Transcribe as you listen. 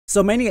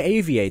So many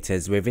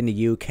aviators within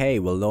the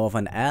UK will know of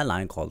an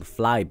airline called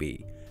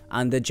FlyBe,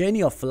 and the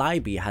journey of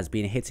FlyBe has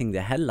been hitting the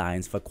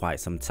headlines for quite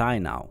some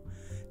time now.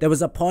 There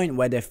was a point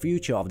where the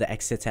future of the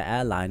Exeter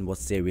airline was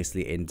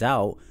seriously in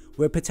doubt,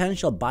 with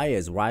potential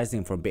buyers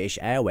rising from British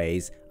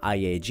Airways,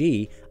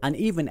 IAG and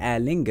even Aer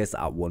Lingus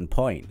at one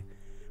point.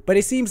 But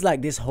it seems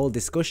like this whole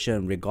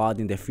discussion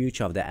regarding the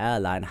future of the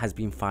airline has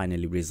been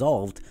finally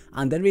resolved,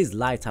 and there is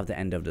light at the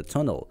end of the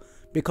tunnel,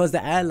 because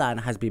the airline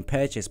has been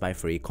purchased by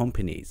 3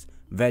 companies: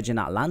 Virgin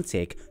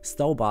Atlantic,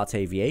 Stobart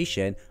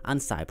Aviation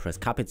and Cyprus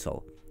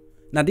Capital.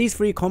 Now these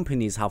 3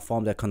 companies have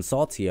formed a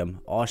consortium,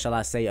 or shall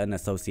I say an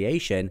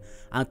association,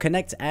 and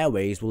Connect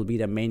Airways will be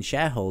the main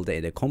shareholder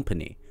in the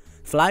company.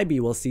 FlyBe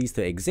will cease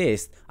to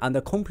exist and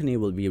the company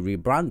will be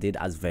rebranded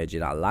as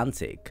Virgin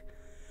Atlantic.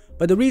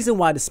 But the reason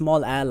why the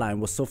small airline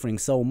was suffering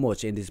so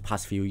much in these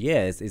past few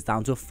years is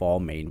down to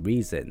 4 main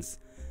reasons.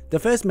 The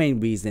first main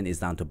reason is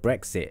down to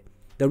Brexit.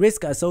 The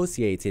risk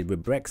associated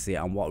with Brexit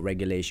and what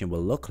regulation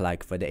will look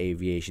like for the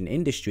aviation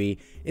industry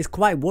is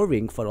quite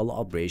worrying for a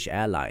lot of British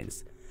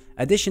airlines.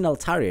 Additional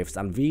tariffs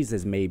and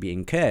visas may be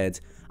incurred,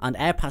 and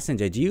air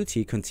passenger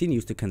duty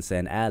continues to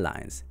concern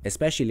airlines,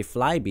 especially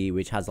FlyBe,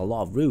 which has a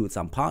lot of routes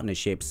and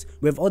partnerships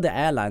with other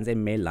airlines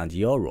in mainland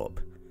Europe.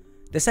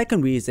 The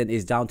second reason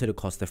is down to the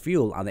cost of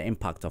fuel and the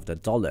impact of the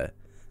dollar.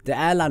 The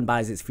airline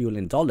buys its fuel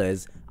in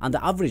dollars, and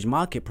the average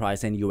market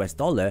price in US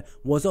dollar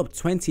was up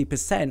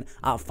 20%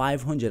 at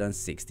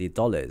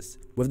 $560.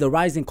 With the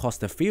rising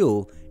cost of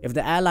fuel, if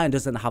the airline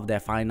doesn't have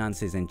their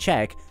finances in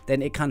check,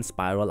 then it can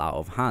spiral out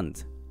of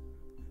hand.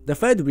 The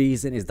third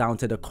reason is down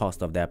to the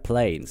cost of their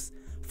planes.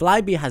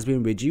 FlyBe has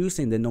been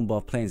reducing the number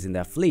of planes in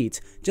their fleet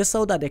just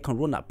so that they can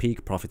run at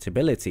peak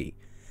profitability.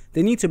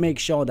 They need to make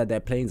sure that their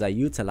planes are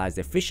utilized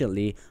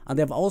efficiently, and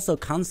they've also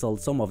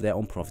cancelled some of their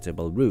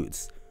unprofitable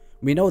routes.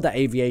 We know that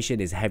aviation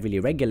is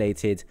heavily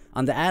regulated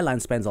and the airline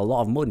spends a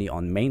lot of money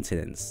on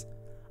maintenance.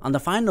 And the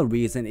final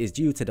reason is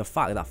due to the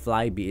fact that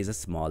FlyBe is a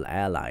small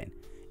airline.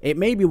 It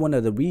may be one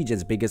of the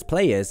region's biggest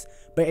players,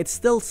 but it's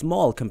still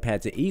small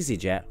compared to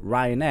EasyJet,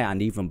 Ryanair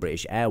and even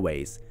British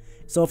Airways.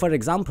 So for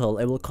example,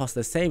 it will cost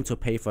the same to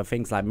pay for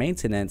things like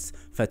maintenance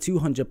for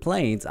 200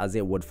 planes as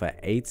it would for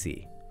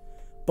 80.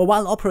 But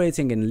while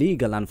operating in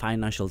legal and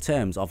financial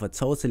terms of a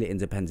totally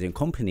independent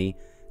company,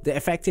 the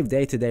effective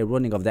day-to-day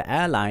running of the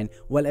airline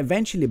will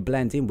eventually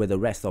blend in with the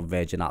rest of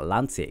Virgin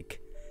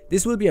Atlantic.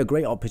 This will be a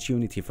great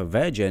opportunity for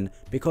Virgin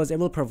because it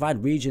will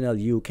provide regional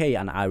UK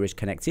and Irish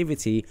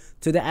connectivity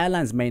to the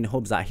airline's main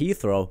hubs at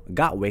Heathrow,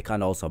 Gatwick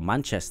and also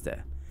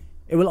Manchester.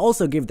 It will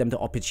also give them the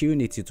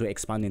opportunity to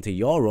expand into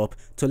Europe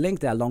to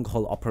link their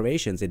long-haul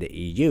operations in the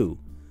EU.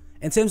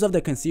 In terms of the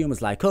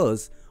consumers like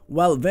us,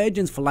 well,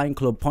 Virgin's Flying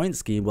Club point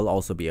scheme will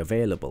also be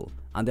available,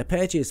 and the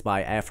purchase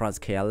by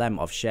AF-KLM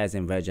of shares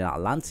in Virgin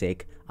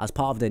Atlantic as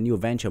part of the new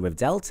venture with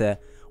Delta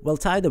will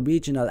tie the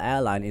regional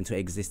airline into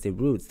existing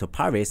routes to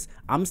Paris,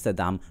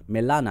 Amsterdam,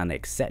 Milan and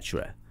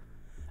etc.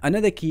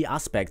 Another key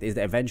aspect is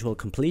the eventual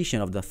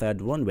completion of the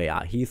 3rd runway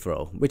at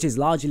Heathrow, which is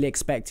largely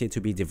expected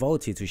to be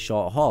devoted to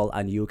short-haul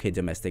and UK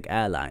domestic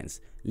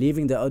airlines,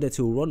 leaving the other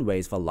 2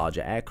 runways for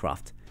larger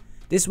aircraft.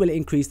 This will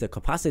increase the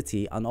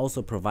capacity and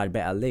also provide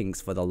better links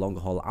for the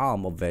long-haul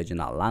arm of Virgin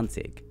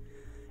Atlantic.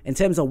 In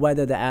terms of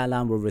whether the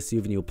airline will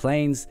receive new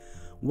planes,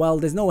 well,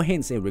 there's no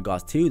hints in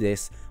regards to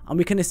this, and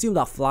we can assume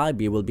that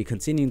FlyBe will be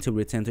continuing to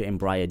return to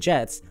Embraer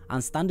jets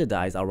and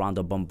standardize around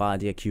the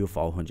Bombardier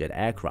Q400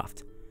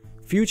 aircraft.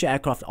 Future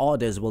aircraft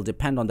orders will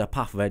depend on the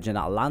path Virgin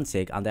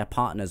Atlantic and their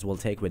partners will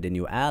take with the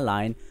new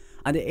airline,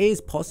 and it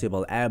is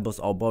possible Airbus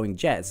or Boeing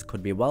jets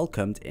could be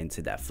welcomed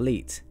into their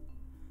fleet.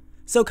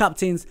 So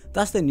captains,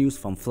 that's the news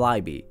from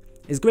FlyBe.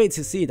 It's great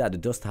to see that the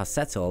dust has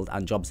settled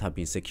and jobs have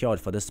been secured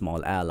for the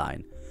small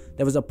airline.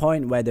 There was a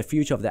point where the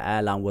future of the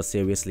airline was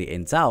seriously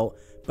in doubt,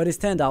 but it's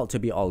turned out to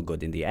be all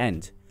good in the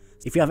end.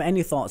 If you have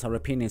any thoughts or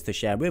opinions to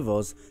share with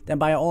us, then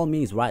by all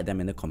means write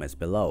them in the comments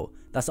below.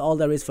 That's all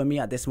there is for me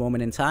at this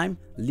moment in time.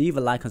 Leave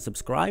a like and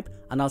subscribe,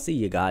 and I'll see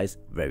you guys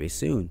very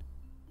soon.